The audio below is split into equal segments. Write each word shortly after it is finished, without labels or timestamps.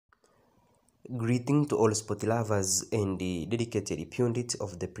Greeting to all sport lovers and the dedicated pundits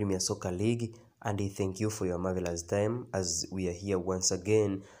of the Premier Soccer League, and I thank you for your marvelous time as we are here once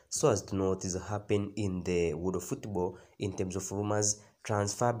again so as to know what is happening in the world of football in terms of rumors,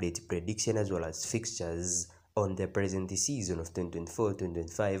 transfer update, prediction as well as fixtures on the present season of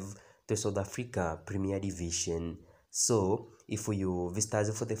 2024-2025 to South Africa Premier Division. So, if you visit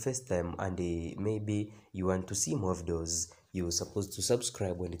us for the first time and maybe you want to see more of those, you're supposed to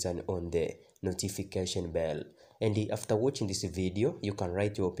subscribe and turn on the notification bell. And after watching this video, you can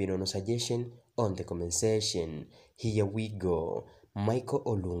write your opinion or suggestion on the comment section. Here we go. Michael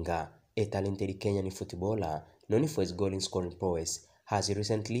Olunga, a talented Kenyan footballer known for his goal in scoring prowess, has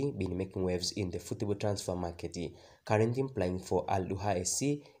recently been making waves in the football transfer market, currently playing for Al-Duha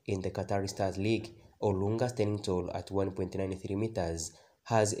SC in the Qatar Stars League. Olunga, standing tall at 1.93 meters,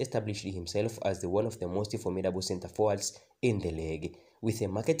 has established himself as one of the most formidable centre forwards in the league. With a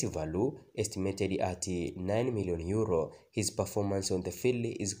market value estimated at €9 million, his performance on the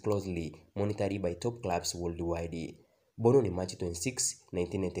field is closely monitored by top clubs worldwide. Born on March 26,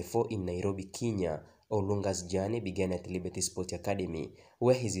 1994 in Nairobi, Kenya, Olunga's journey began at Liberty Sport Academy,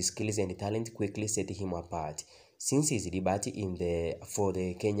 where his skills and talent quickly set him apart. Since his debut for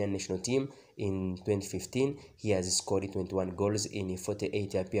the Kenyan national team in 2015, he has scored 21 goals in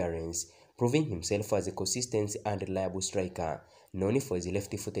 48 appearances, proving himself as a consistent and reliable striker. Known for his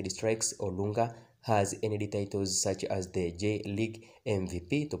left-footed strikes, Olunga has earned titles such as the J-League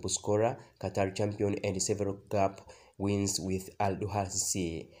MVP, top scorer, Qatar champion, and several cup wins with Al-Duha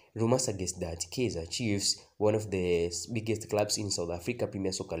SC. Rumors suggest that Kaizer Chiefs, one of the biggest clubs in South Africa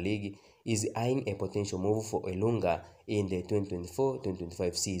Premier Soccer League, is eyeing a potential move for Olunga in the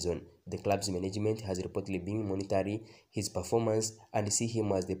 2024-2025 season. The club's management has reportedly been monitoring his performance and see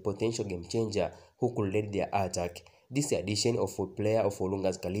him as the potential game changer who could lead their attack. This addition of a player of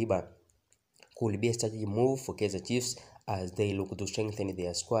Olunga's caliber could be a strategic move for Kaizer Chiefs as they look to strengthen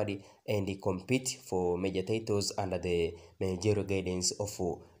their squad and compete for major titles under the managerial guidance of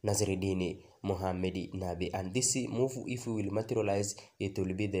Nasreddine Mohamed Nabi. And this move, if it will materialize, it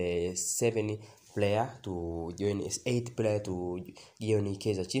will be the 8th player to join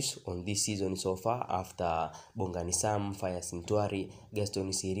Kaizer Chiefs on this season so far, after Bongani Sam, Fire Sintuari,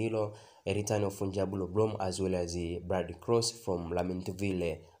 Gaston Cirillo, a return of Funjabulo Blom, as well as Brad Cross from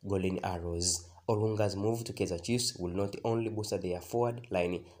Lamentville Golden Arrows. Olunga's move to Kaizer Chiefs will not only boost their forward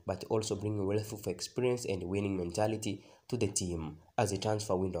line, but also bring a wealth of experience and winning mentality to the team. As the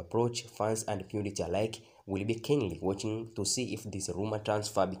transfer window approach, fans and pundits alike will be keenly watching to see if this rumor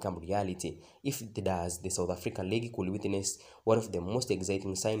transfer becomes reality. If it does, the South African League could witness one of the most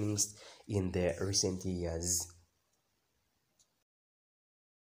exciting signings in the recent years.